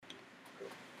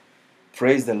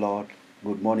Praise the Lord.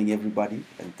 Good morning, everybody,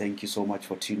 and thank you so much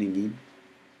for tuning in.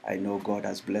 I know God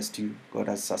has blessed you, God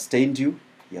has sustained you,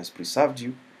 He has preserved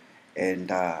you,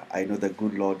 and I know the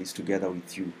good Lord is together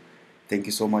with you. Thank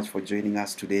you so much for joining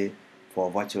us today for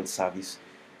our virtual service.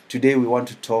 Today, we want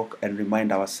to talk and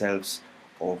remind ourselves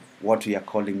of what we are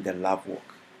calling the love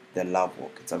walk. The love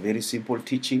walk. It's a very simple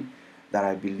teaching that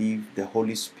I believe the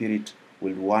Holy Spirit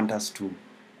will want us to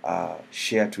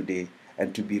share today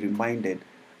and to be reminded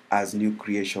as new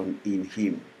creation in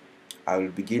Him. I will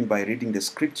begin by reading the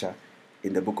scripture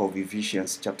in the book of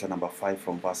Ephesians, chapter number 5,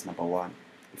 from verse number 1.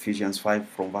 Ephesians 5,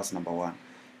 from verse number 1.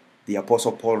 The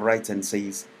Apostle Paul writes and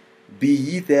says, "Be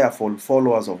ye therefore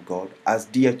followers of God as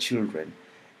dear children,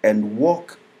 and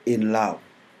walk in love,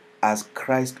 as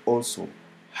Christ also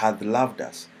hath loved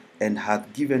us, and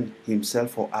hath given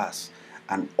himself for us,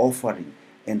 an offering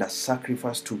and a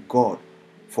sacrifice to God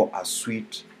for a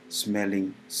sweet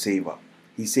smelling savor."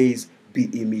 He says, "Be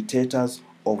imitators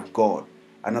of God."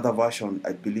 Another version,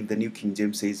 I believe the New King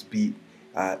James says, "Be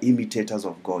imitators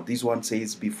of God." This one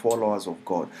says, "Be followers of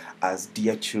God as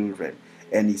dear children."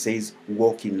 And he says,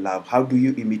 "Walk in love." How do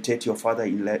you imitate your Father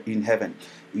in heaven?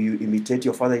 You imitate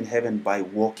your Father in heaven by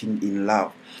walking in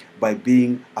love, by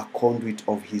being a conduit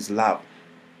of His love.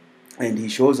 And He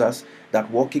shows us that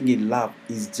walking in love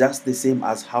is just the same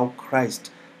as how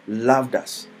Christ loved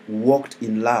us, walked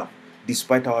in love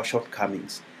despite our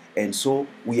shortcomings. And so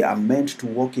we are meant to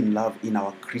walk in love in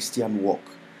our Christian walk.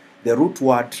 The root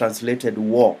word translated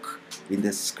walk in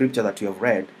the scripture that you have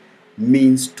read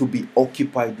means to be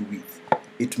occupied with.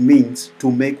 It means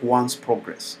to make one's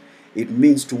progress. It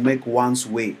means to make one's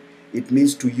way. It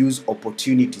means to use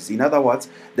opportunities. In other words,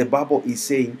 the Bible is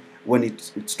saying, when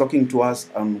it's talking to us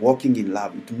on walking in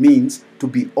love, it means to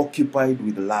be occupied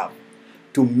with love,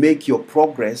 to make your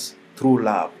progress through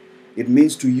love. It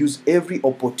means to use every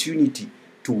opportunity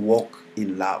to walk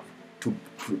in love,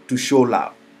 to show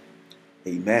love.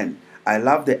 Amen. I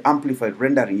love the amplified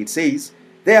rendering. It says,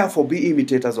 "Therefore be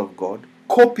imitators of God,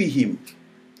 copy Him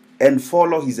and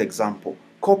follow His example."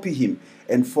 Copy Him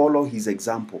and follow His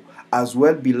example. "As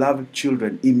well beloved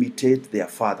children imitate their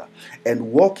Father,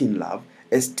 and walk in love,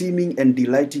 esteeming and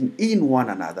delighting in one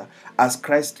another, as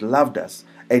Christ loved us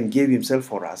and gave Himself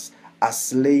for us, a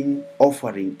slain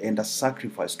offering and a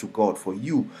sacrifice to God for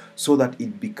you, so that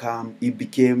it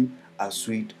became a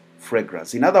sweet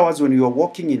fragrance." In other words, when we are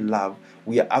walking in love,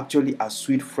 we are actually a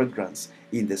sweet fragrance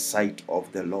in the sight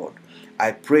of the Lord.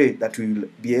 I pray that we will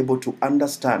be able to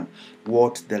understand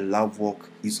what the love walk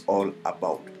is all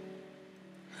about.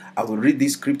 I will read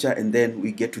this scripture and then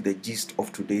we get to the gist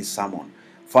of today's sermon.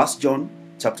 1 John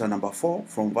chapter number 4,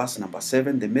 from verse number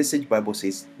 7, the Message Bible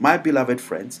says, "My beloved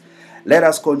friends, let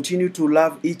us continue to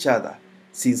love each other,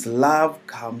 since love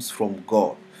comes from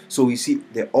God." So we see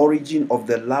the origin of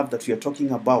the love that we are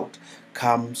talking about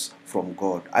comes from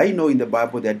God. I know in the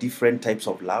Bible there are different types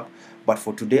of love, but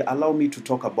for today, allow me to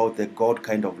talk about the God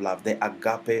kind of love, the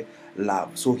agape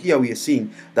love. So here we are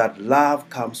seeing that love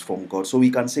comes from God. So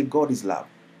we can say God is love,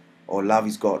 or love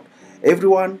is God.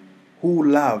 Everyone who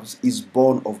loves is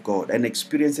born of God and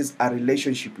experiences a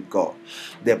relationship with God.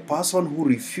 The person who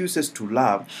refuses to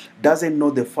love doesn't know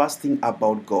the first thing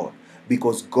about God,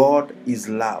 because God is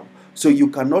love. So you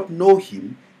cannot know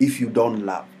Him if you don't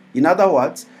love. In other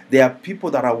words, there are people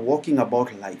that are walking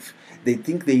about life. They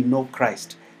think they know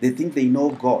Christ. They think they know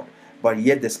God. But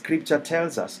yet the scripture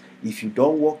tells us, if you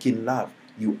don't walk in love,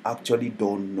 you actually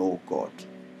don't know God.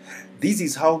 This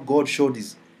is how God showed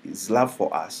His love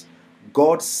for us.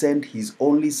 God sent His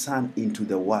only Son into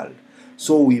the world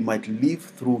so we might live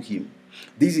through Him.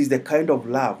 This is the kind of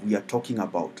love we are talking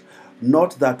about.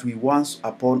 Not that we once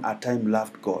upon a time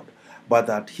loved God, but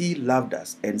that He loved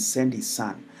us and sent His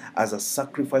Son as a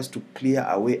sacrifice to clear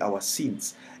away our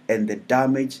sins and the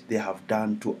damage they have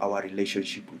done to our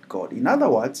relationship with God. In other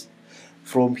words,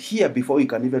 from here, before we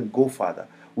can even go further,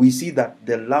 we see that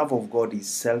the love of God is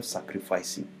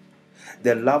self-sacrificing.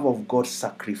 The love of God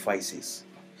sacrifices.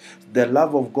 The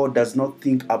love of God does not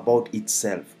think about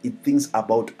itself, it thinks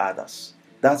about others.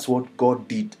 That's what God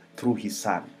did through His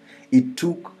Son. It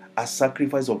took a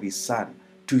sacrifice of His Son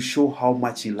to show how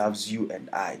much He loves you and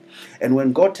I. And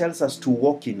when God tells us to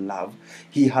walk in love,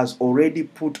 He has already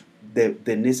put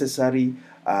the necessary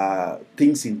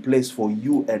things in place for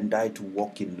you and I to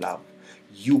walk in love.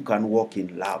 You can walk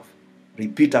in love.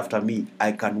 Repeat after me: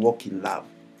 I can walk in love.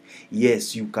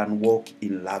 Yes, you can walk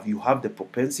in love. You have the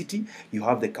propensity, you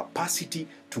have the capacity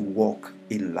to walk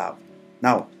in love.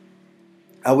 Now,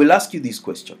 I will ask you this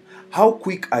question: how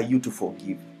quick are you to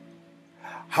forgive?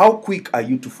 How quick are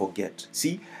you to forget?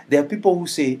 See, there are people who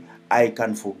say, "I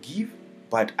can forgive,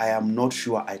 but I am not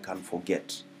sure I can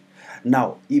forget."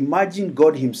 Now, imagine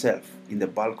God himself in the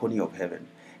balcony of heaven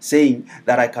saying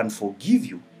that I can forgive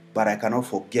you, but I cannot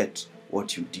forget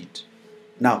what you did.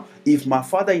 Now, if my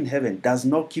Father in heaven does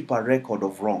not keep a record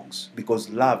of wrongs, because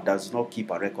love does not keep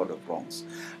a record of wrongs,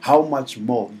 how much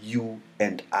more you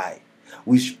and I?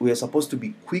 We are supposed to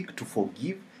be quick to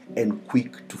forgive and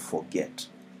quick to forget.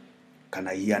 Can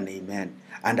I hear an amen?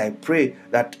 And I pray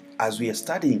that as we are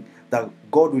studying, that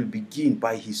God will begin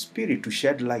by his Spirit to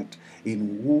shed light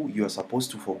in who you are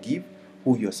supposed to forgive,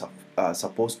 who you are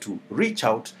supposed to reach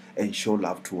out and show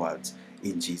love towards,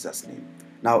 in Jesus' name.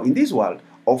 Now, in this world,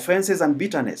 offenses and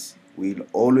bitterness will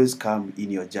always come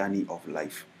in your journey of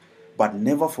life. But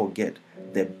never forget,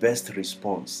 the best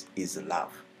response is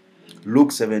love.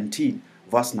 Luke 17,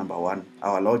 verse number 1,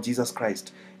 our Lord Jesus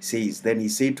Christ says, then he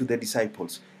said to the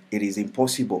disciples, it is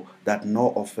impossible that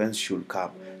no offense should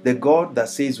come. The God that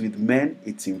says with men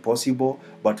it's impossible,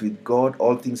 but with God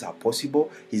all things are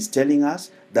possible, he's telling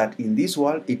us that in this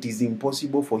world it is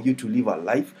impossible for you to live a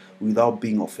life without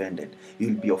being offended.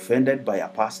 You'll be offended by a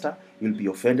pastor, you'll be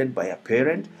offended by a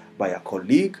parent, by a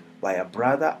colleague, by a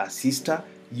brother, a sister.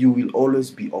 You will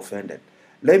always be offended.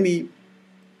 Let me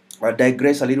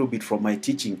digress a little bit from my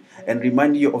teaching and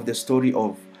remind you of the story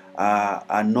of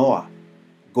Noah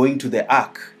going to the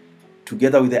ark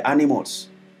together with the animals.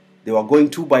 They were going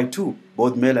 2 by 2,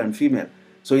 both male and female.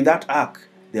 So in that ark,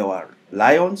 there were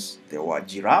lions, there were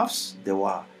giraffes, there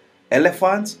were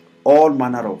elephants, all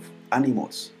manner of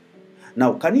animals.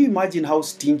 Now, can you imagine how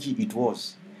stinky it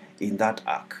was in that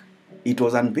ark? It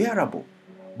was unbearable.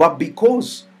 But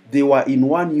because they were in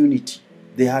one unity,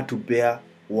 they had to bear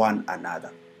one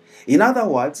another. In other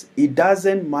words, it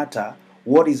doesn't matter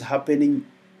what is happening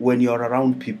when you're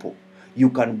around people. You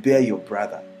can bear your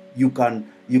brother. You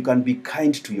can be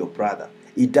kind to your brother.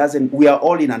 We are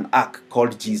all in an ark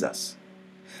called Jesus.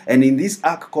 And in this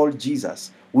ark called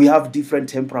Jesus, we have different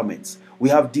temperaments. We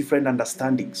have different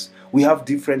understandings. We have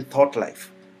different thought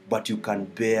life. But you can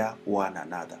bear one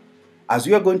another. As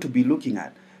we are going to be looking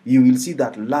at, you will see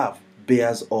that love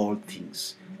bears all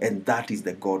things. And that is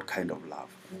the God kind of love.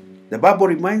 The Bible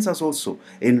reminds us also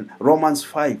in Romans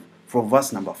 5, from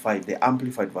verse number 5, the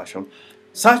Amplified Version,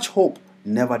 such hope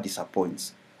never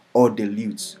disappoints or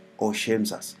deludes or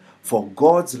shames us, for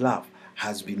God's love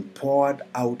has been poured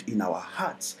out in our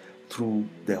hearts through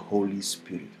the Holy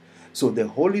Spirit. So the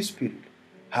Holy Spirit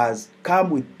has come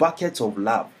with buckets of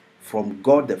love from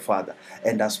God the Father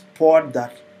and has poured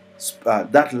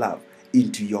that love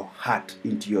into your heart,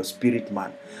 into your spirit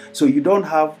man. So you don't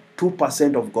have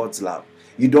 2% of God's love.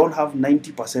 You don't have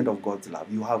 90% of God's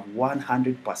love. You have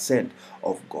 100%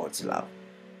 of God's love.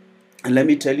 And let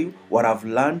me tell you what I've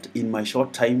learned in my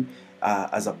short time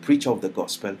as a preacher of the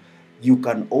gospel. You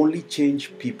can only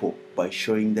change people by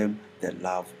showing them the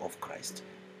love of Christ.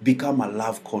 Become a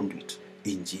love conduit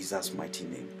in Jesus' mighty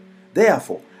name.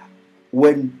 Therefore,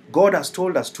 when God has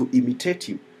told us to imitate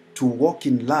him, to walk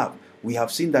in love, we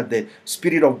have seen that the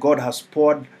Spirit of God has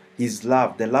poured his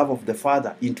love, the love of the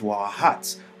Father, into our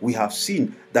hearts. We have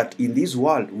seen that in this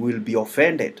world we will be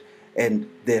offended, and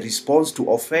the response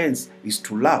to offense is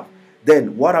to love.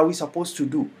 Then what are we supposed to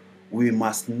do? We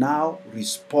must now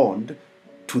respond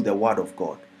to the Word of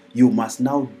God. You must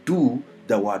now do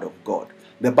the Word of God.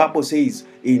 The Bible says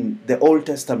in the Old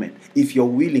Testament, if you're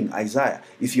willing, Isaiah,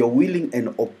 if you're willing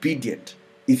and obedient,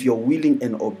 if you're willing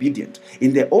and obedient.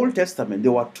 In the Old Testament, they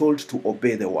were told to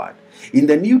obey the Word. In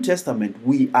the New Testament,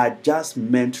 we are just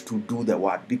meant to do the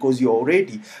Word, because you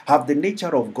already have the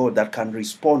nature of God that can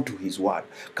respond to his Word,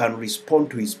 can respond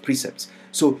to his precepts.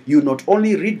 So you not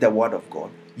only read the Word of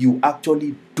God, you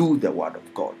actually do the Word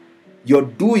of God. Your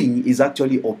doing is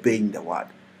actually obeying the Word.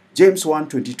 James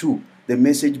 1:22, the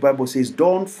Message Bible says,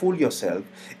 don't fool yourself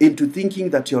into thinking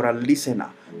that you're a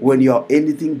listener when you're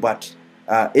anything but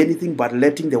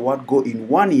letting the word go in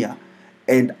one ear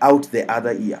and out the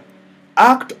other ear.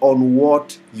 Act on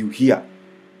what you hear.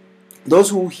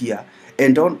 Those who hear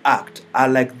and don't act are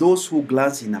like those who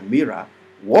glance in a mirror,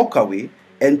 walk away,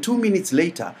 and 2 minutes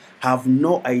later have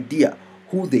no idea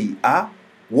who they are,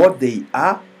 what they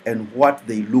are, and what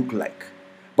they look like.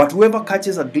 But whoever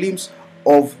catches a glimpse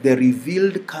of the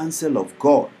revealed counsel of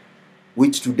God,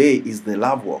 which today is the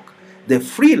love walk, the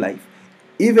free life,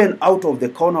 even out of the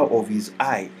corner of his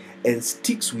eye, and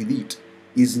sticks with it,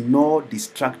 is no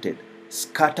distracted,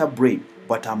 scatterbrained,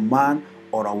 but a man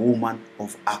or a woman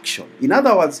of action. In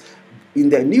other words, in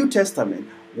the New Testament,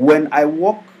 when I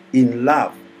walk in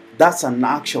love, that's an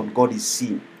action God is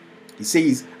seeing. He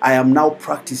says, I am now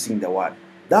practicing the word.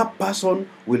 That person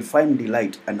will find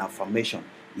delight and affirmation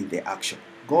in the action.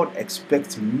 God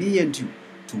expects me and you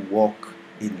to walk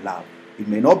in love. It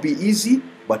may not be easy,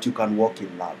 but you can walk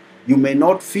in love. You may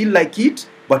not feel like it,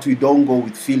 but we don't go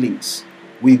with feelings.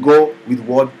 We go with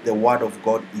what the Word of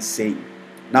God is saying.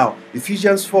 Now,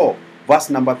 Ephesians 4, verse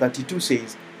number 32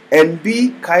 says, "And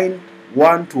be kind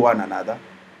one to one another,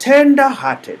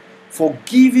 tender-hearted,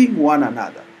 forgiving one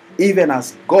another, even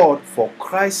as God, for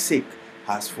Christ's sake,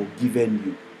 has forgiven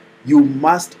you." You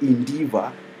must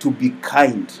endeavor to be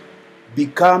kind.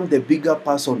 Become the bigger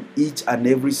person each and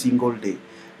every single day.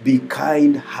 Be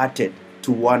kind-hearted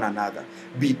to one another.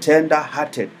 Be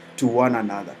tender-hearted to one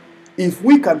another. If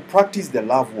we can practice the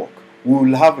love walk, we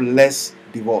will have less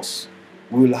divorce.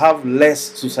 We will have less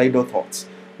suicidal thoughts.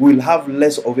 We will have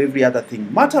less of every other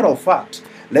thing. Matter of fact,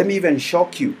 let me even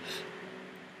shock you.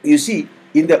 You see,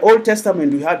 in the Old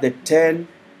Testament, we had the 10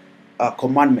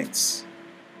 commandments.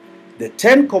 The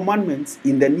 10 commandments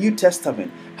in the New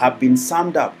Testament have been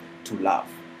summed up to love.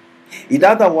 In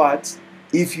other words,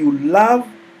 if you love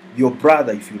your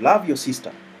brother, if you love your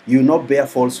sister, you will not bear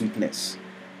false witness.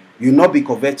 You will not be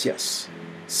covetous.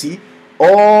 See,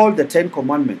 all the 10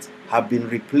 commandments have been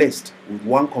replaced with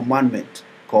one commandment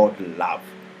called love.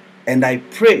 And I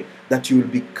pray that you will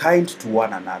be kind to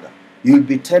one another. You will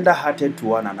be tender-hearted to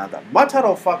one another. Matter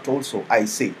of fact also, I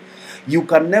say, you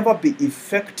can never be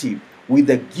effective with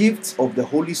the gifts of the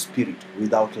Holy Spirit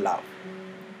without love.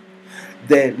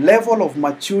 The level of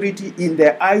maturity in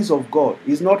the eyes of God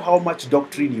is not how much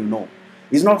doctrine you know.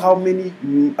 It's not how many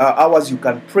hours you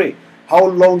can pray, how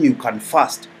long you can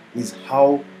fast. Is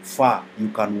how far you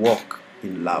can walk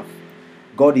in love.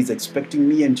 God is expecting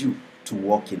me and you to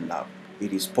walk in love.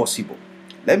 It is possible.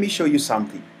 Let me show you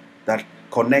something that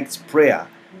connects prayer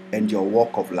and your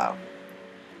walk of love.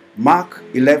 Mark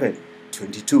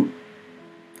 11:22.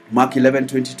 Mark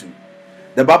 11:22.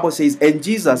 The Bible says, "And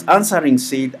Jesus answering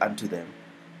said unto them,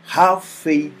 Have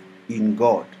faith in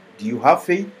God." Do you have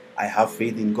faith? I have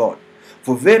faith in God.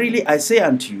 "For verily I say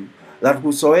unto you, that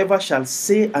whosoever shall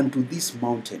say unto this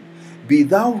mountain, Be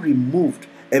thou removed,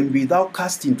 and be thou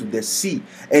cast into the sea,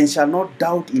 and shall not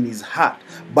doubt in his heart,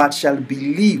 but shall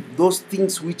believe those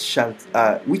things which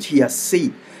he has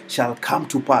said shall come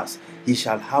to pass, he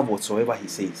shall have whatsoever he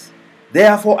says.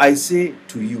 Therefore I say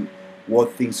to you,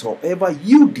 what things soever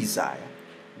you desire,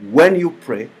 when you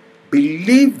pray,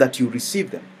 believe that you receive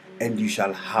them, and you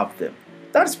shall have them."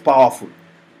 That's powerful.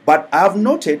 But I have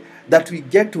noted that we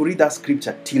get to read that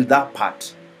scripture till that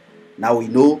part. Now we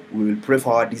know we will pray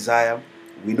for our desire.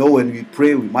 We know when we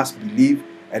pray we must believe,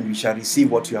 and we shall receive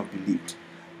what you have believed.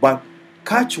 But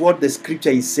catch what the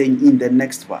scripture is saying in the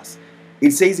next verse.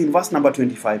 It says in verse number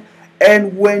 25,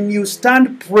 "And when you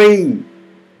stand praying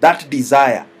that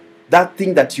desire, that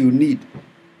thing that you need,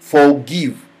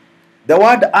 forgive." The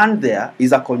word "and" there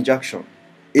is a conjunction.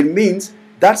 It means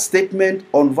that statement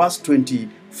on verse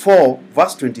 24,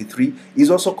 verse 23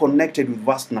 is also connected with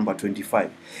verse number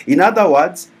 25. In other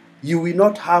words, you will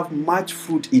not have much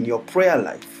fruit in your prayer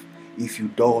life if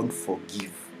you don't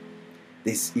forgive.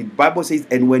 The Bible says,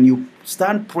 "And when you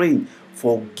stand praying,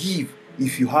 forgive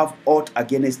if you have aught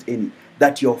against any,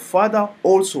 that your Father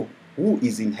also who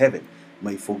is in heaven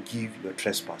may forgive your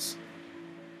trespass."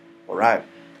 All right.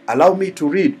 Allow me to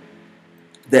read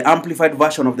the amplified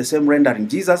version of the same rendering.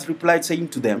 "Jesus replied, saying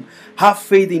to them, Have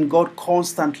faith in God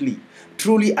constantly.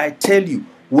 Truly I tell you,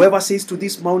 whoever says to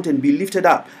this mountain, Be lifted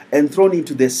up and thrown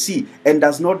into the sea, and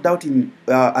does not doubt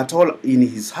at all in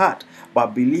his heart,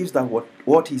 but believes that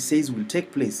what he says will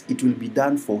take place, it will be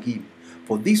done for him.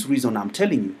 For this reason I'm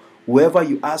telling you, whoever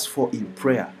you ask for in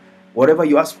prayer, whatever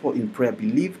you ask for in prayer,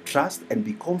 believe, trust, and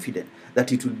be confident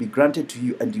that it will be granted to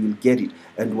you, and you will get it.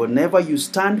 And whenever you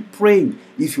stand praying,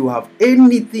 if you have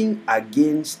anything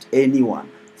against anyone,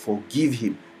 forgive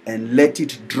him and let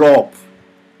it drop.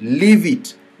 Leave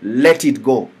it. Let it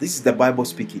go." This is the Bible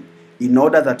speaking. "In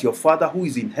order that your Father who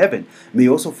is in heaven may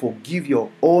also forgive your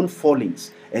own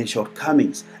fallings and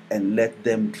shortcomings, and let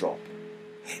them drop."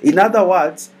 In other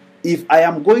words, if I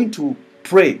am going to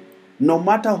pray, no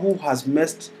matter who has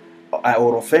messed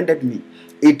or offended me,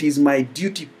 it is my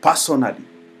duty personally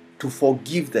to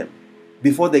forgive them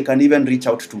before they can even reach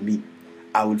out to me.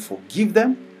 I will forgive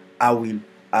them. I will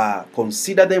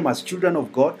consider them as children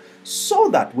of God, so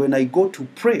that when I go to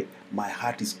pray, my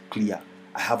heart is clear.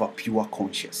 I have a pure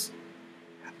conscience.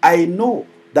 I know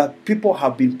that people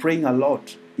have been praying a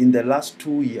lot in the last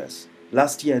 2 years,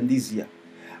 last year and this year.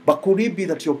 But could it be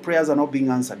that your prayers are not being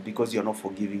answered because you're not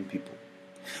forgiving people?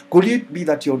 Could it be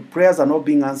that your prayers are not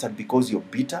being answered because you're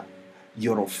bitter,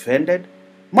 you're offended?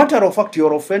 Matter of fact,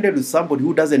 you're offended with somebody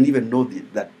who doesn't even know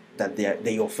that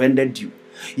they offended you.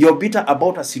 You're bitter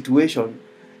about a situation,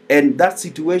 and that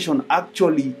situation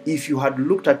actually, if you had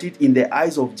looked at it in the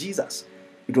eyes of Jesus,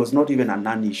 it was not even a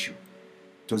non-issue.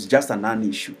 It was just a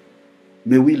non-issue.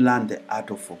 May we learn the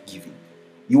art of forgiving.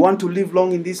 You want to live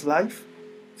long in this life?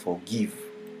 Forgive.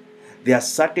 There are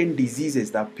certain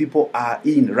diseases that people are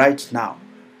in right now,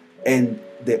 and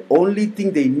the only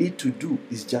thing they need to do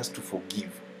is just to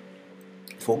forgive.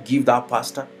 Forgive that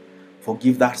pastor,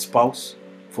 forgive that spouse,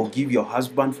 forgive your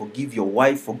husband, forgive your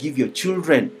wife, forgive your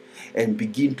children, and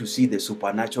begin to see the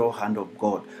supernatural hand of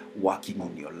God working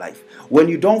in your life. When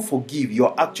you don't forgive,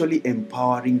 you're actually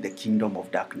empowering the kingdom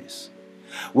of darkness.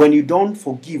 When you don't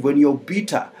forgive, when you're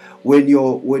bitter, when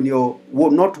you're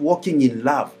not walking in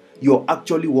love, you're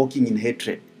actually walking in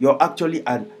hatred. You're actually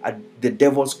at the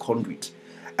devil's conduit.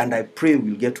 And I pray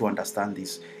we'll get to understand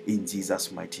this in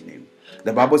Jesus' mighty name.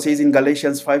 The Bible says in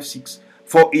Galatians 5:6,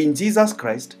 for in Jesus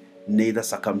Christ neither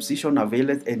circumcision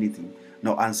availeth anything,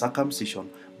 nor uncircumcision,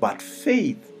 but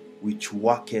faith which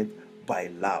worketh by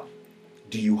love.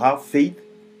 Do you have faith?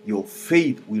 Your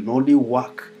faith will only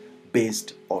work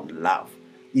based on love.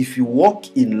 If you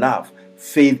walk in love,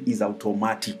 faith is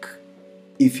automatic.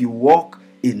 If you walk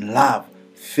in love,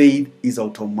 faith is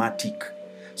automatic.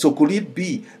 So could it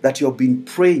be that you've been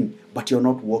praying, but you're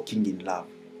not walking in love?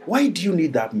 Why do you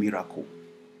need that miracle?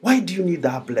 Why do you need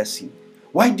that blessing?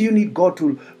 Why do you need God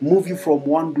to move you from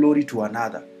one glory to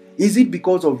another? Is it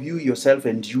because of you, yourself,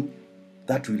 and you?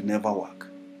 That will never work.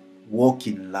 Walk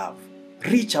in love.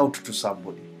 Reach out to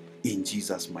somebody in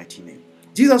Jesus' mighty name.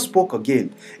 Jesus spoke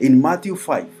again in Matthew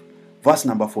 5, verse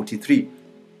number 43.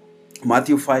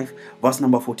 Matthew 5, verse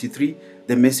number 43,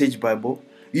 the Message Bible.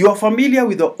 You are familiar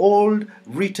with the old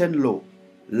written law.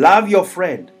 Love your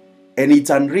friend and its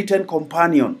unwritten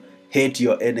companion. Hate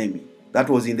your enemy. That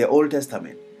was in the Old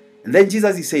Testament. And then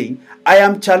Jesus is saying, I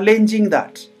am challenging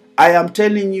that. I am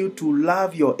telling you to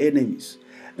love your enemies.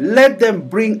 Let them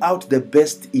bring out the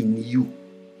best in you,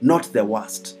 not the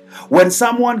worst. When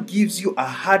someone gives you a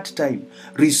hard time,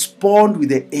 respond with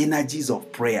the energies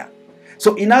of prayer.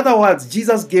 So in other words,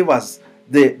 Jesus gave us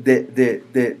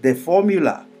the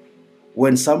formula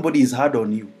when somebody is hard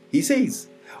on you. He says,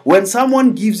 when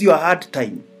someone gives you a hard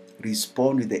time,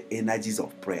 respond with the energies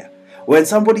of prayer. When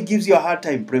somebody gives you a hard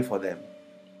time, pray for them.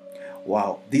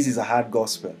 Wow, this is a hard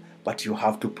gospel, but you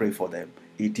have to pray for them.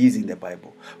 It is in the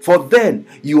Bible. For then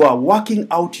you are working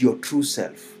out your true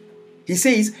self. He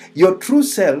says your true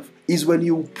self is when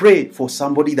you pray for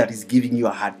somebody that is giving you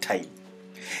a hard time.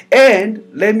 And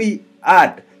let me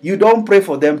add, you don't pray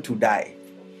for them to die.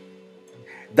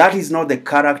 That is not the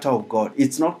character of God.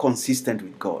 It's not consistent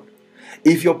with God.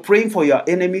 If you're praying for your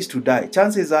enemies to die,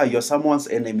 chances are you're someone's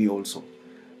enemy also.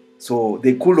 So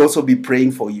they could also be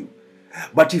praying for you.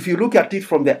 But if you look at it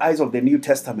from the eyes of the New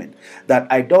Testament, that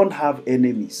I don't have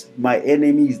enemies. My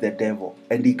enemy is the devil,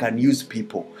 and he can use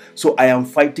people. So I am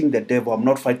fighting the devil. I'm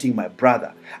not fighting my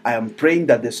brother. I am praying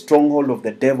that the stronghold of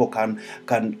the devil can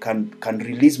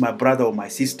release my brother or my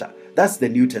sister. That's the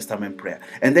New Testament prayer.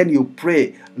 And then you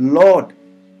pray, Lord,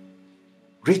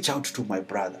 reach out to my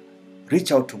brother.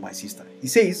 Reach out to my sister. He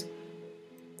says,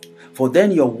 for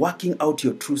then you're working out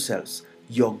your true selves,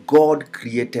 your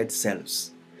God-created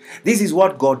selves. This is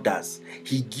what God does.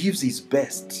 He gives his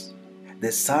best,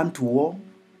 the sun to warm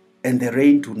and the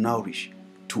rain to nourish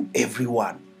to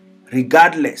everyone,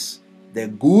 regardless, the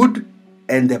good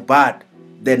and the bad,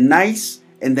 the nice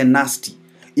and the nasty.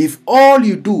 If all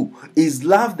you do is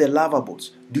love the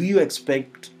lovables, do you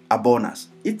expect a bonus?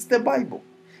 It's the Bible.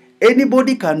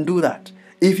 Anybody can do that.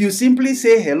 If you simply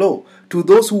say hello to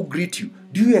those who greet you,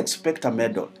 do you expect a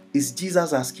medal? Is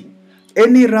Jesus asking?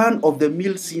 Any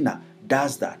run-of-the-mill sinner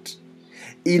does that.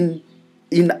 In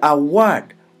a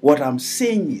word, what I'm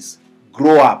saying is,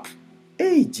 grow up.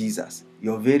 Hey, Jesus,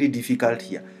 you're very difficult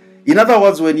here. In other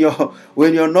words, when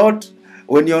you're not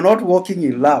walking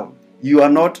in love, you're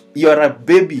a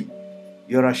baby,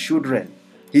 you're a children.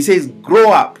 He says,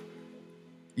 grow up.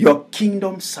 You're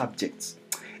kingdom subjects.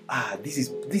 This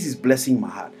is blessing my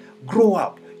heart. Grow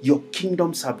up. You're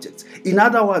kingdom subjects. In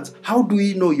other words, how do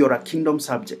you know you're a kingdom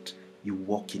subject? You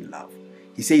walk in love.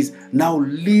 He says, now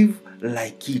live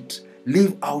like it.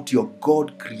 Live out your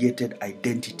God-created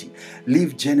identity.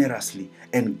 Live generously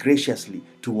and graciously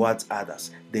towards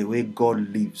others, the way God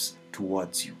lives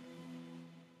towards you.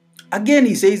 Again,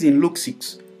 he says in Luke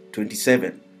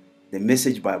 6:27, the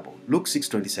Message Bible, Luke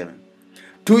 6:27,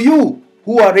 to you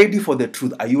who are ready for the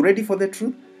truth. Are you ready for the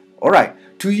truth? All right.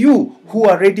 To you who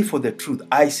are ready for the truth,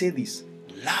 I say this,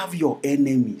 love your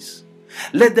enemies.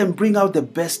 Let them bring out the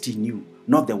best in you,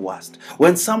 not the worst.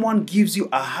 When someone gives you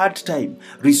a hard time,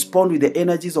 respond with the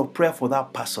energies of prayer for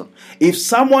that person. If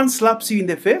someone slaps you in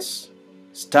the face,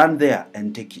 stand there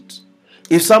and take it.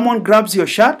 If someone grabs your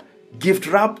shirt, gift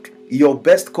wrap your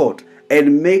best coat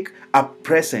and make a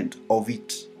present of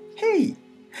it. Hey,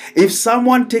 If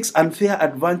someone takes unfair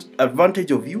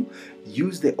advantage of you,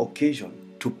 use the occasion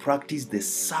to practice the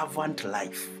servant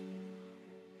life.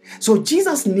 So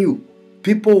Jesus knew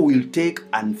people will take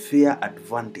unfair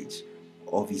advantage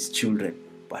of his children.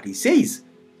 But he says,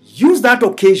 use that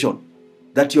occasion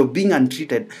that you're being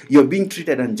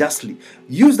treated unjustly.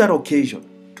 Use that occasion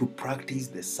to practice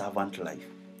the servant life.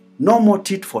 No more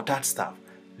tit for tat stuff.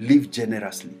 Live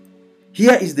generously.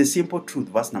 Here is the simple truth,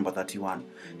 verse number 31.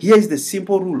 Here is the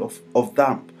simple rule of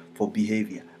thumb for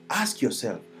behavior. Ask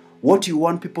yourself what you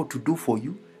want people to do for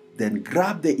you, then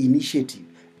grab the initiative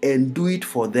and do it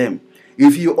for them.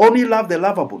 If you only love the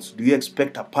lovables, do you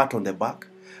expect a pat on the back?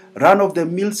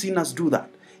 Run-of-the-mill sinners do that.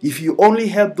 If you only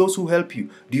help those who help you,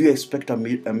 do you expect a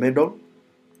medal?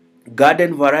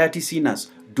 Garden variety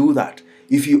sinners do that.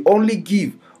 If you only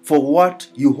give for what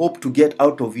you hope to get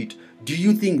out of it, do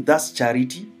you think that's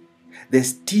charity? The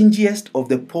stingiest of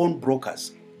the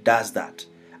pawnbrokers does that.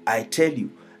 I tell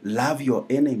you, love your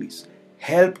enemies.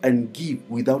 Help and give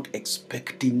without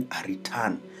expecting a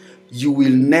return. You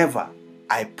will never,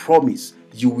 I promise,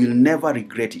 you will never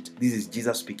regret it. This is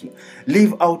Jesus speaking.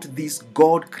 Live out this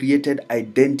God-created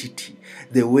identity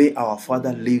the way our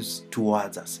Father lives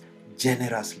towards us,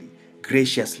 generously,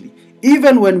 graciously.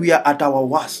 Even when we are at our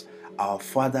worst, our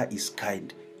Father is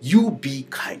kind. You be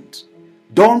kind.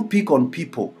 Don't pick on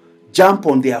people, jump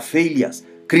on their failures,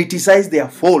 criticize their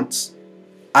faults,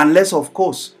 unless, of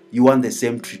course, you want the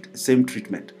same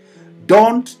treatment.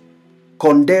 Don't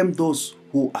condemn those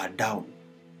who are down.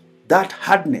 That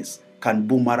hardness can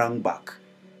boomerang back.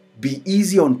 Be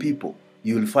easy on people.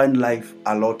 You will find life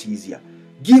a lot easier.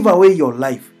 Give away your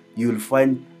life. You will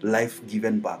find life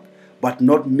given back. But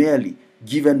not merely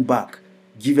given back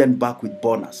with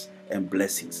bonus and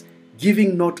blessings.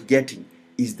 Giving, not getting,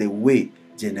 is the way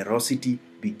generosity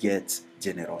begets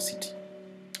generosity.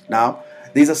 Now,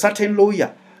 there's a certain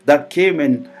lawyer that came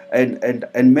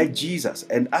and met Jesus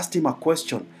and asked him a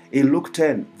question. In Luke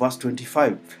 10, verse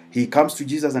 25, he comes to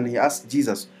Jesus and he asks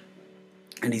Jesus,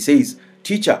 and he says,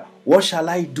 "Teacher, what shall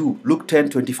I do?" Luke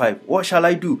 10:25. "What shall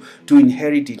I do to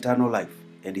inherit eternal life?"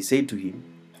 And he said to him,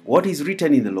 "What is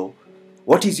written in the law?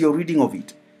 What is your reading of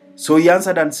it?" So he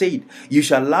answered and said, "You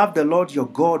shall love the Lord your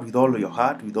God with all your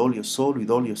heart, with all your soul, with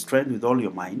all your strength, with all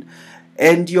your mind,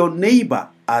 and your neighbor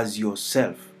as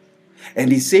yourself."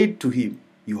 And he said to him,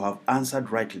 "You have answered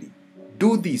rightly.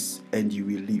 Do this and you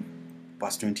will live."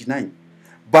 Verse 29.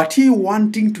 But he,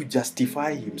 wanting to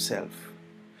justify himself,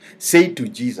 said to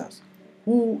Jesus,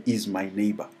 "Who is my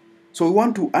neighbor?" So we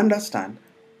want to understand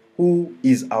who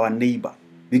is our neighbor,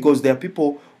 because there are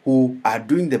people who are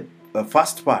doing the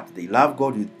first part. They love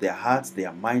God with their hearts,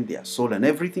 their mind, their soul, and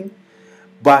everything.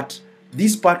 But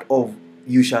this part of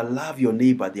 "you shall love your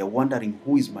neighbor," they are wondering,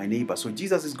 who is my neighbor? So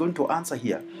Jesus is going to answer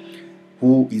here,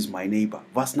 who is my neighbor?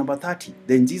 Verse number 30.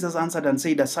 Then Jesus answered and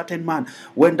said, "A certain man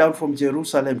went down from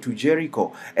Jerusalem to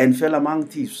Jericho and fell among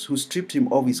thieves, who stripped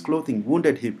him of his clothing,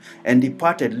 wounded him, and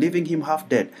departed, leaving him half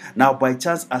dead. Now by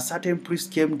chance a certain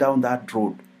priest came down that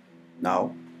road."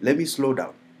 Now, let me slow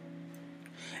down.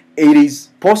 It is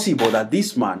possible that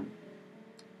this man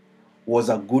was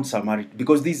a good Samaritan,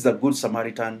 because this is a good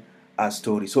Samaritan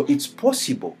story. So it's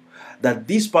possible that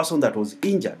this person that was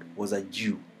injured was a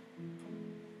Jew.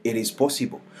 It is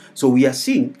possible. So we are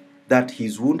seeing that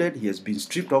he's wounded, he has been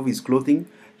stripped of his clothing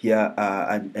here,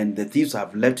 and the thieves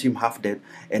have left him half dead.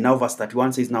 And now verse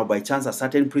 31 says, "Now by chance a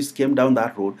certain priest came down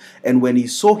that road, and when he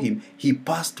saw him, he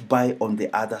passed by on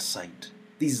the other side."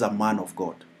 This is a man of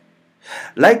God.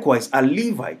 Likewise, a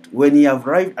Levite, when he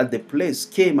arrived at the place,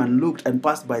 came and looked and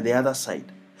passed by the other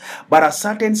side. But a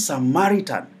certain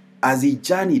Samaritan, as he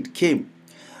journeyed, came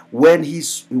where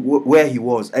he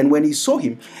was, and when he saw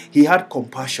him, he had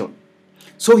compassion.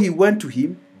 So he went to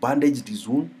him, bandaged his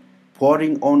wound,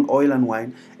 pouring on oil and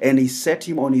wine, and he set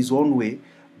him on his own way,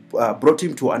 brought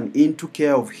him to an inn, took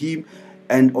care of him.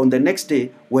 And on the next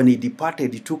day, when he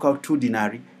departed, he took out 2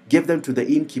 denarii, gave them to the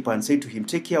innkeeper, and said to him,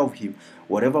 "Take care of him.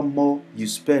 Whatever more you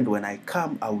spend, when I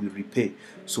come, I will repay."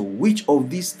 So which of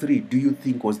these 3 do you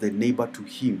think was the neighbor to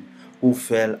him who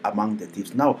fell among the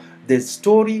thieves? Now, the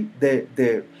story,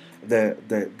 the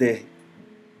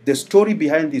story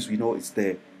behind this, we know it's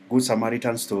the Good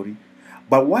Samaritan story.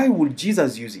 But why would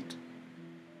Jesus use it?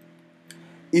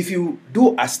 If you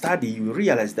do a study, you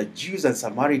realize that Jews and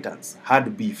Samaritans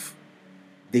had beef.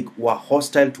 They were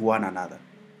hostile to one another.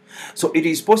 So it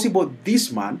is possible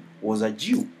this man was a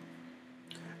Jew.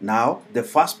 Now, the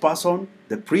first person,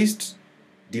 the priest,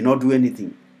 did not do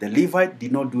anything. The Levite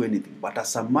did not do anything. But a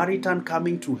Samaritan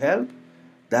coming to help,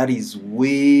 That is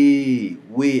way,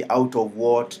 way out of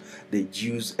what the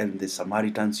Jews and the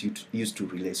Samaritans used to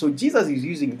relate. So Jesus is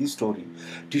using this story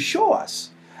to show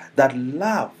us that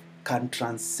love can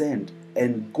transcend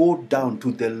and go down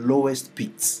to the lowest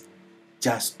pits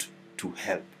just to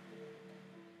help.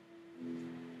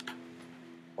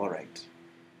 All right.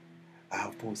 I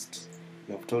have paused.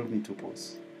 You have told me to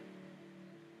pause.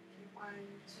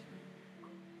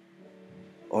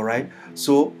 All right.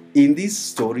 So in this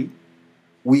story,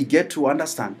 we get to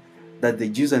understand that the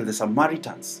Jews and the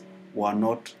Samaritans were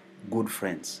not good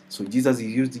friends. So Jesus is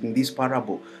using this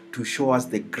parable to show us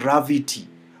the gravity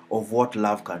of what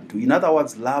love can do. In other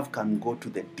words, love can go to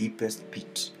the deepest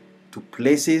pit, to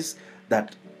places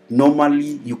that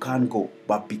normally you can't go.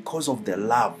 But because of the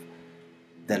love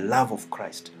of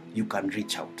Christ, you can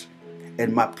reach out.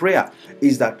 And my prayer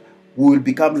is that we will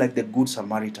become like the Good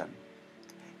Samaritan.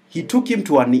 He took him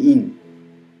to an inn,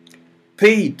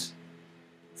 paid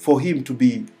for him to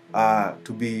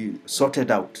be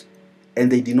sorted out,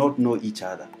 and they did not know each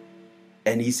other.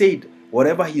 And he said,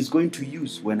 whatever he's going to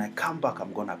use, when I come back,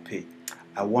 I'm going to pay.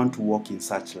 I want to walk in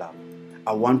such love.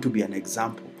 I want to be an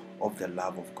example of the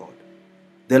love of God.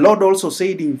 The Lord also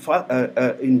said in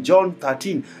John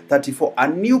 13:34, a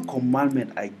new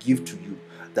commandment I give to you,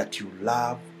 that you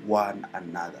love one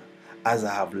another as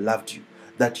I have loved you,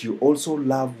 that you also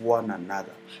love one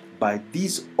another. By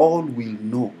this all will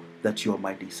know that you are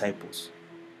my disciples.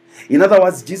 In other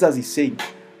words, Jesus is saying,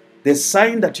 the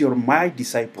sign that you're my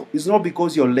disciple is not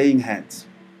because you're laying hands.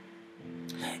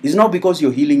 It's not because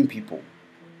you're healing people.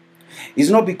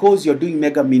 It's not because you're doing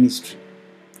mega ministry.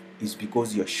 It's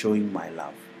because you're showing my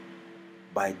love.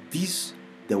 By this,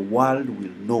 the world will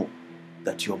know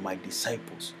that you're my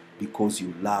disciples, because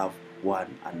you love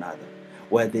one another.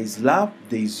 Where there is love,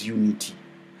 there is unity.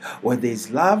 Where there is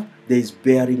love, there is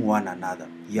bearing one another.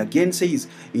 He again says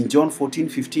in John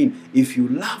 14:15, if you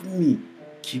love me,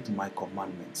 keep my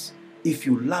commandments. If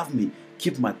you love me,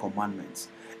 keep my commandments.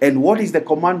 And what is the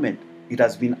commandment? It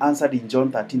has been answered in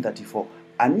John 13:34.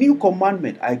 A new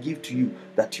commandment I give to you,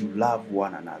 that you love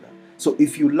one another. So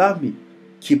if you love me,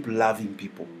 keep loving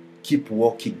people. Keep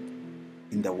walking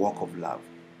in the walk of love.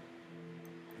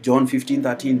 John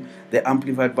 15:13, the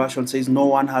Amplified Version says, no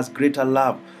one has greater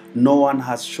love. No one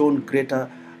has shown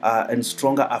greater and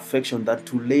stronger affection than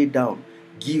to lay down,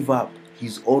 give up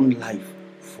his own life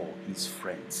for his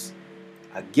friends.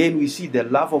 Again, we see the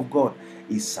love of God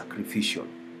is sacrificial.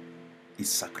 It's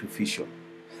sacrificial.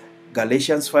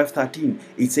 Galatians 5:13,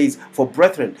 it says, for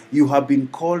brethren, you have been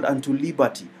called unto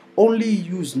liberty. Only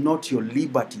use not your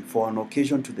liberty for an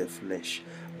occasion to the flesh,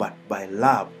 but by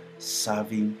love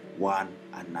serving one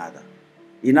another.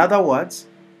 In other words,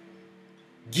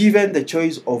 given the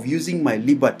choice of using my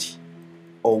liberty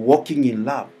or walking in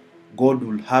love, God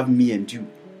will have me and you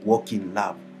walk in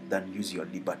love than use your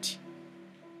liberty.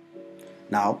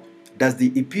 Now, does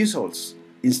the epistles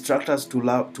instruct us to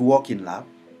walk in love?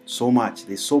 So much.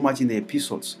 There's so much in the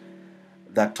epistles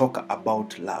that talk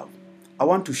about love. I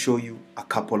want to show you a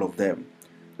couple of them.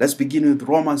 Let's begin with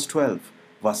Romans 12,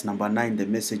 verse number 9, the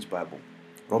Message Bible.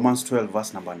 Romans 12,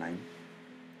 verse number 9.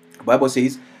 The Bible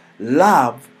says,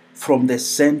 love from the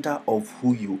center of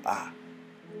who you are.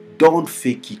 Don't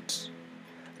fake it.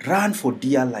 Run for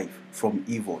dear life from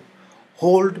evil.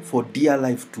 Hold for dear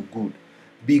life to good.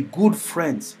 Be good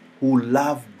friends who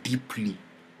love deeply.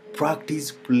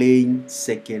 Practice playing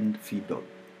second fiddle.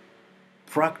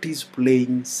 Practice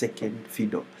playing second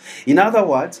fiddle. In other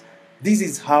words, this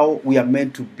is how we are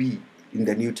meant to be in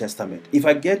the New Testament. If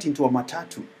I get into a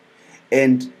matatu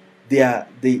and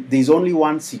there's only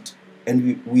one seat,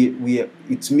 and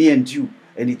it's me and you,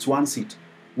 and it's one seat,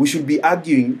 we should be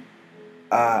arguing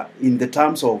in the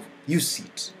terms of you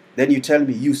sit, then you tell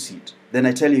me you sit, then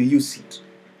I tell you you sit.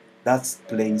 That's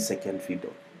playing second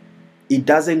fiddle. It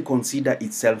doesn't consider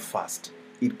itself first.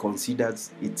 It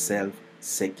considers itself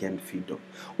second fiddle.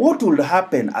 What will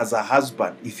happen as a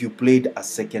husband if you played a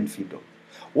second fiddle?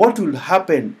 What will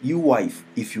happen, you wife,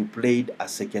 if you played a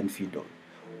second fiddle?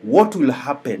 What will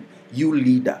happen, you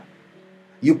leader,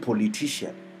 you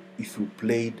politician, if you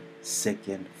played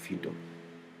second fiddle?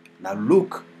 Now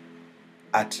look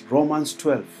at Romans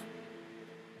 12,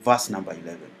 verse number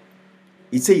 11.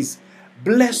 It says,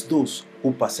 bless those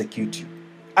who persecute you.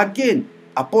 Again,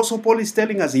 Apostle Paul is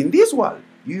telling us in this world,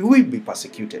 you will be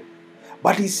persecuted.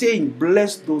 But he's saying,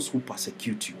 bless those who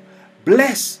persecute you.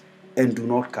 Bless and do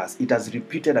not curse. It has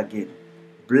repeated again.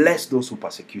 Bless those who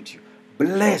persecute you.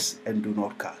 Bless and do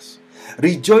not curse.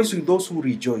 Rejoice with those who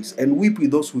rejoice, and weep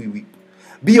with those who weep.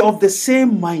 Be of the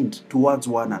same mind towards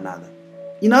one another.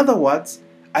 In other words,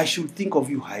 I should think of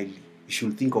you highly. You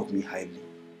should think of me highly.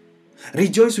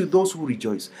 Rejoice with those who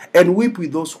rejoice, and weep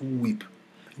with those who weep.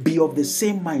 Be of the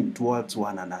same mind towards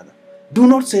one another. Do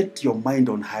not set your mind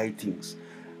on high things,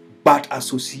 but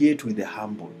associate with the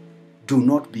humble. Do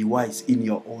not be wise in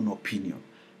your own opinion.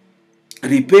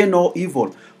 Repay no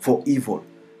evil for evil.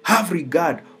 Have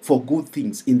regard for good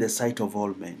things in the sight of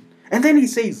all men. And then he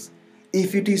says,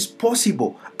 if it is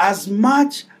possible, as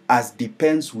much as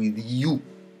depends with you,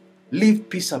 live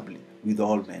peaceably with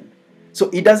all men. So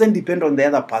it doesn't depend on the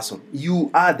other person. You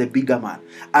are the bigger man.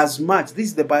 As much, this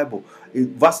is the Bible,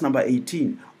 in verse number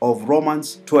 18 of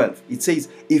Romans 12. It says,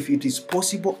 if it is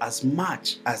possible, as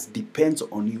much as depends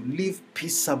on you, live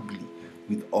peaceably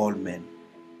with all men.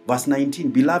 Verse 19,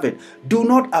 beloved, do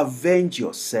not avenge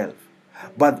yourself,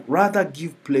 but rather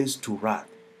give place to wrath.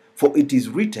 For it is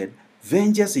written,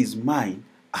 vengeance is mine,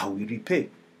 I will repay.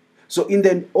 So in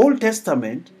the Old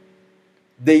Testament,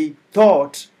 they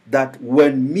thought that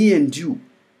when me and you,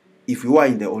 if we were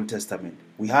in the Old Testament,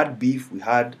 we had beef, we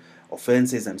had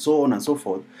offenses, and so on and so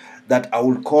forth, that I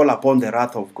will call upon the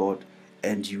wrath of God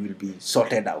and you will be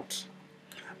sorted out.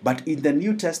 But in the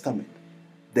New Testament,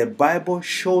 the Bible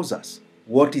shows us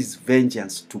what is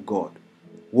vengeance to God.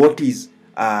 What is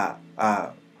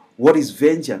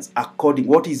vengeance according,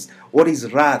 what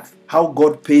is wrath, how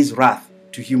God pays wrath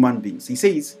to human beings. He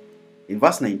says in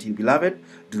verse 19, beloved,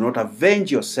 do not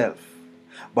avenge yourself,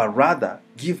 but rather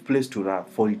give place to wrath,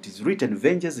 for it is written,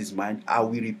 vengeance is mine, I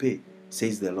will repay,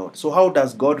 says the Lord. So how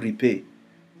does God repay?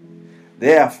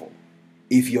 Therefore,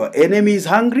 if your enemy is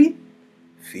hungry,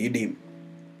 feed him.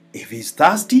 If he is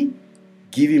thirsty,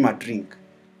 give him a drink.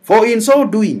 For in so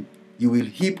doing, you will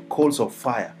heap coals of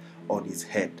fire on his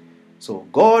head. So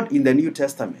God in the New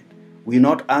Testament will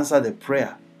not answer the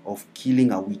prayer of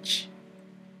killing a witch,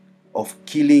 of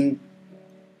killing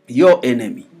your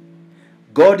enemy.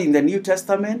 God in the New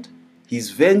Testament,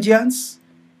 his vengeance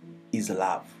is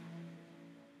love.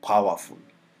 Powerful.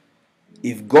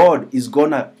 If God is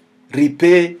gonna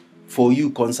repay for you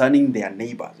concerning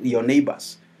your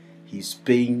neighbors, he's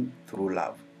paying through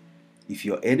love. If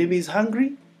your enemy is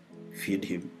hungry, feed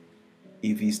him.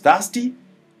 If he's thirsty,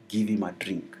 give him a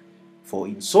drink. For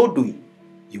in so doing,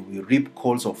 you will reap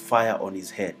coals of fire on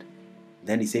his head.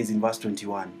 Then he says in verse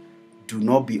 21, do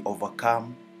not be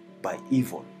overcome by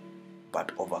evil,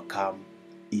 but overcome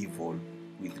evil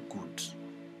with good.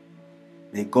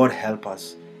 May God help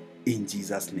us in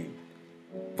Jesus' name.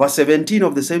 Verse 17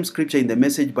 of the same scripture in the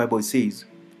Message Bible says,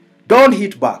 don't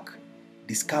hit back.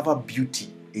 Discover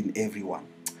beauty in everyone.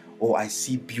 Oh, I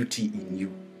see beauty in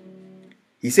you.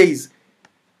 He says,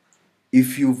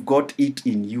 if you've got it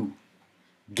in you,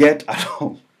 get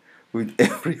along with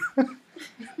everyone.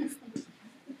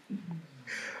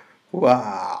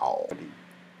 Wow.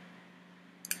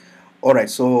 All right,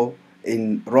 so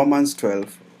in Romans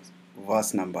 12,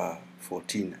 verse number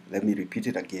 14, let me repeat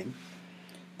it again.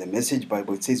 The Message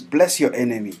Bible, it says, bless your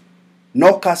enemy,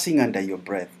 no cursing under your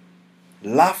breath.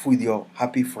 Laugh with your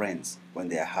happy friends when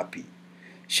they are happy.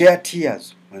 Share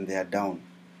tears when they are down.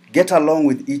 Get along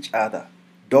with each other.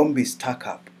 Don't be stuck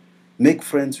up. Make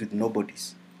friends with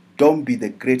nobodies. Don't be the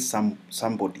great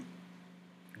somebody.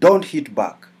 Don't hit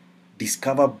back.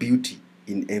 Discover beauty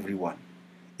in everyone.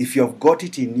 If you have got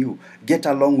it in you, get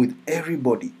along with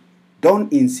everybody.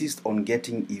 Don't insist on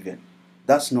getting even.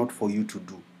 That's not for you to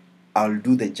do. I'll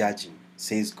do the judging,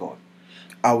 says God.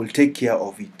 I will take care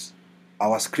of it.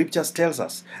 Our scriptures tells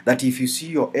us that if you see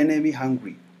your enemy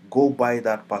hungry, go buy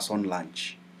that person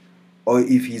lunch. Or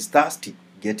if he's thirsty,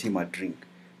 get him a drink.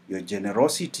 Your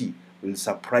generosity will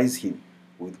surprise him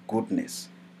with goodness.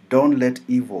 Don't let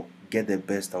evil get the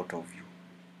best out of you.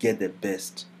 Get the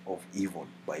best of evil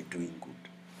by doing good.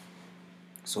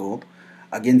 So,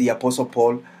 again, the Apostle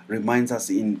Paul reminds us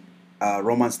in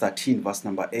Romans 13, verse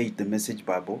number 8, the Message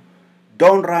Bible,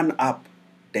 don't run up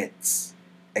debts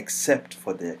except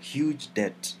for the huge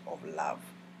debt of love.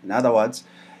 In other words,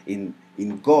 in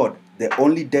God, the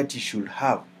only debt you should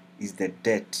have is the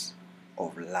debt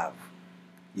of love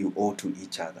you owe to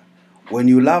each other. When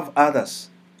you love others,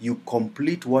 you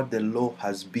complete what the law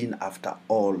has been after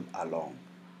all along.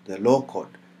 The law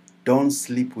code, don't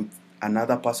sleep with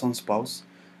another person's spouse,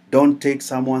 don't take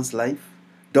someone's life,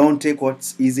 don't take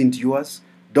what isn't yours,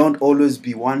 don't always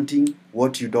be wanting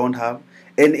what you don't have,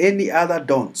 and any other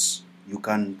don'ts you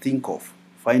can think of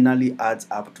finally adds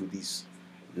up to this.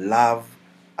 Love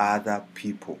other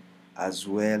people as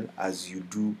well as you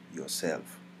do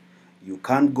yourself. You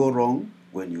can't go wrong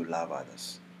when you love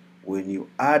others. When you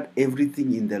add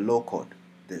everything in the law code,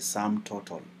 the sum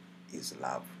total is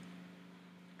love.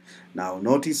 Now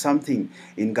notice something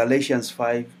in Galatians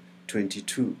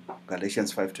 5:22.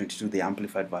 Galatians 5:22, the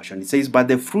Amplified Version. It says, but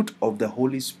the fruit of the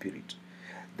Holy Spirit,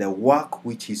 the work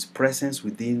which His presence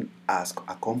within us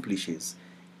accomplishes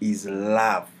is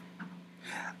love.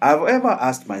 I've ever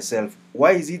asked myself,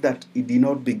 why is it that it did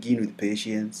not begin with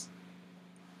patience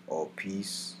or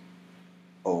peace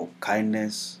or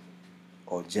kindness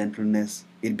or gentleness?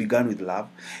 It began with love.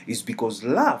 It's because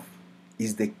love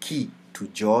is the key to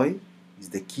joy, is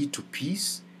the key to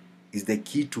peace, is the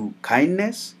key to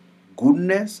kindness,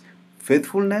 goodness,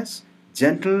 faithfulness,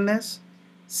 gentleness,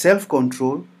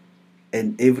 self-control,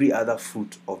 and every other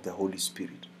fruit of the Holy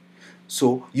Spirit.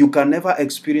 So you can never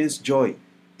experience joy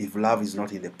if love is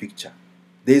not in the picture.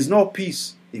 There is no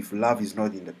peace if love is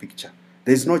not in the picture.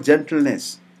 There is no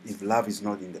gentleness if love is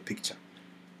not in the picture.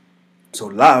 So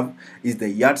love is the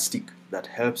yardstick that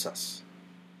helps us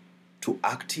to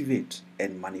activate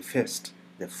and manifest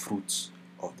the fruits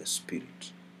of the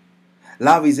Spirit.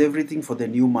 Love is everything for the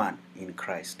new man in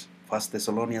Christ. 1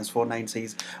 Thessalonians 4:9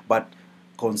 says, "But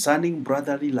concerning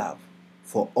brotherly love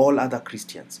for all other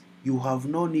Christians, you have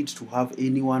no need to have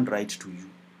anyone write to you,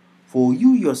 for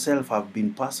you yourself have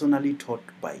been personally taught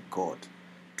by God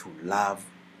to love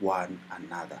one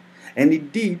another. And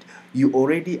indeed, you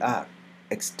already are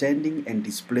extending and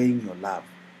displaying your love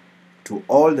to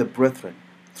all the brethren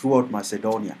throughout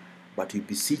Macedonia. But we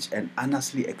beseech and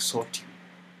earnestly exhort you,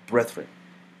 brethren,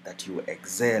 that you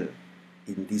excel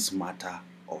in this matter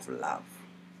of love."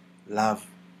 Love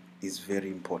is very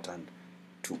important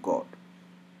to God.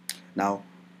 Now,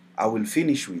 I will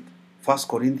finish with 1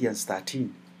 Corinthians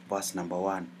 13, verse number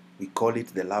 1. We call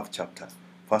it the love chapter.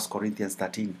 1 Corinthians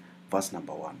 13, verse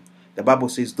number 1. The Bible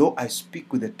says, "Though I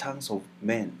speak with the tongues of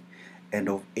men and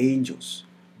of angels,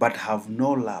 but have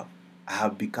no love, I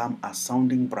have become a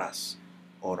sounding brass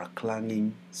or a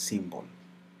clanging cymbal.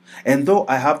 And though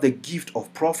I have the gift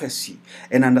of prophecy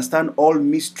and understand all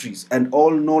mysteries and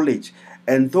all knowledge,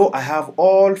 and though I have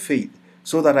all faith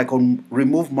so that I can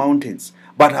remove mountains,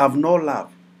 but have no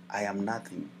love, I am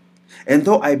nothing. And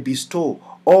though I bestow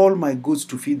all my goods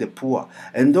to feed the poor,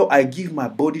 and though I give my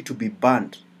body to be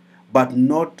burnt, but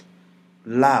not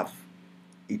love,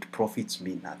 it profits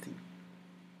me nothing."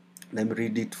 Let me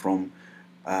read it from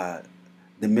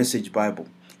the Message Bible.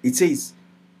 It says,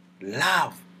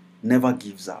 love never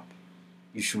gives up.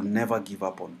 You should never give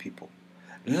up on people.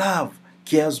 Love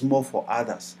cares more for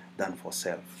others than for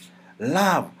self.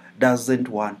 Love doesn't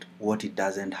want what it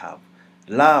doesn't have.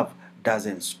 Love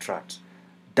doesn't strut,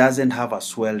 doesn't have a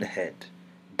swelled head,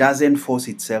 doesn't force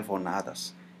itself on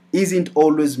others, isn't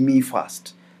always me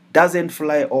first, doesn't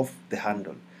fly off the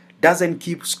handle, doesn't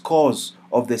keep scores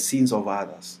of the sins of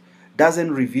others,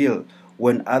 doesn't reveal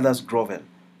when others grovel,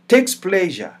 takes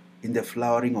pleasure in the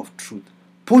flowering of truth,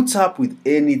 puts up with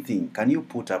anything. Can you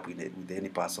put up with any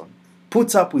person?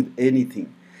 Puts up with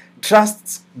anything.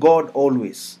 Trusts God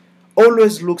always.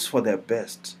 Always looks for their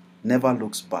best. Never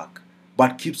looks back,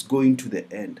 but keeps going to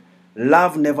the end.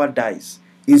 Love never dies.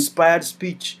 Inspired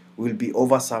speech will be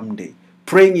over someday.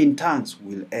 Praying in tongues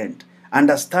will end.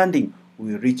 Understanding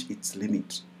will reach its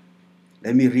limit.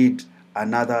 Let me read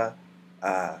another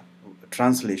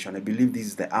translation. I believe this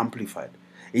is the Amplified.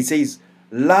 It says,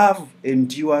 "Love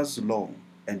endures long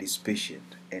and is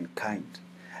patient and kind.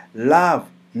 Love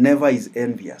never is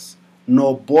envious,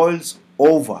 nor boils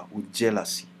over with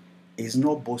jealousy, is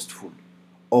not boastful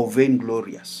or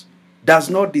vainglorious, does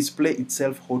not display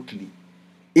itself haughtily.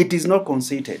 It is not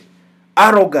conceited,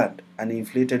 arrogant, and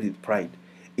inflated with pride.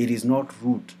 It is not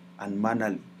rude and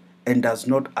unmannerly, and does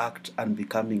not act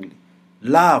unbecomingly.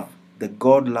 Love, the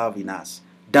God love in us,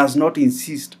 does not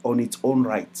insist on its own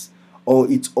rights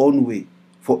or its own way,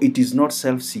 for it is not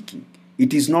self-seeking.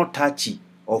 It is not touchy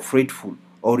or fretful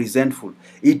or resentful.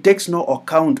 It takes no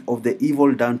account of the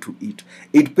evil done to it.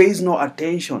 It pays no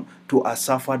attention to a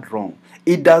suffered wrong.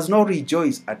 It does not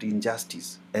rejoice at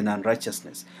injustice and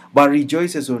unrighteousness, but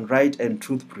rejoices when right and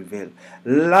truth prevail.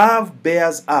 Love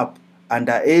bears up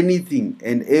under anything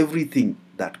and everything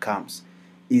that comes,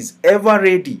 is ever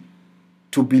ready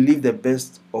to believe the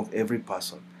best of every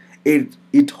person.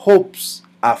 It hopes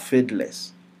are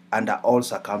faithless under all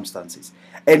circumstances,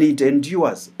 and it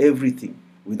endures everything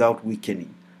without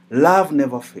weakening. Love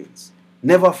never fails,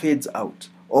 never fades out,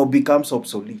 or becomes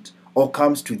obsolete, or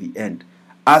comes to the end.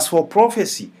 As for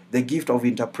prophecy, the gift of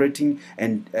interpreting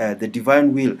and the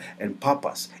divine will and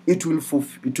purpose, it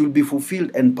will be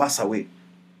fulfilled and pass away.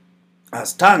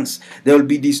 As tongues, they will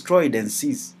be destroyed and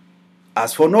cease.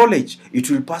 As for knowledge, it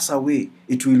will pass away,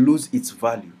 it will lose its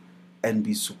value and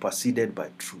be superseded by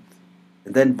truth.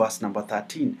 And then verse number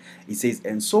 13, it says,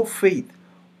 "And so faith,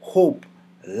 hope,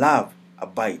 love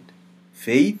abide.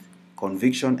 Faith,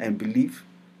 conviction and belief,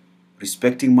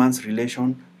 respecting man's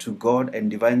relation to God and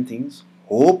divine things.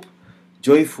 Hope,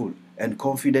 joyful and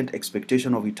confident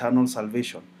expectation of eternal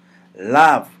salvation,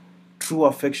 love, true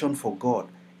affection for God,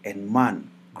 and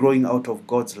man, growing out of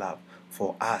God's love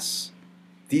for us.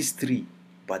 These three,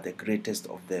 but the greatest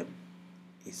of them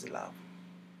is love.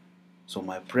 So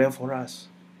my prayer for us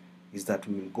is that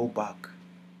we will go back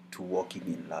to walking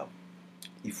in love.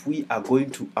 If we are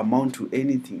going to amount to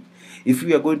anything, if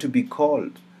we are going to be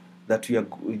called that we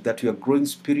are growing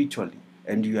spiritually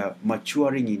and we are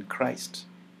maturing in Christ,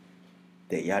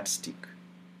 the yardstick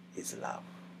is love.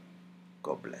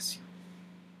 God bless you.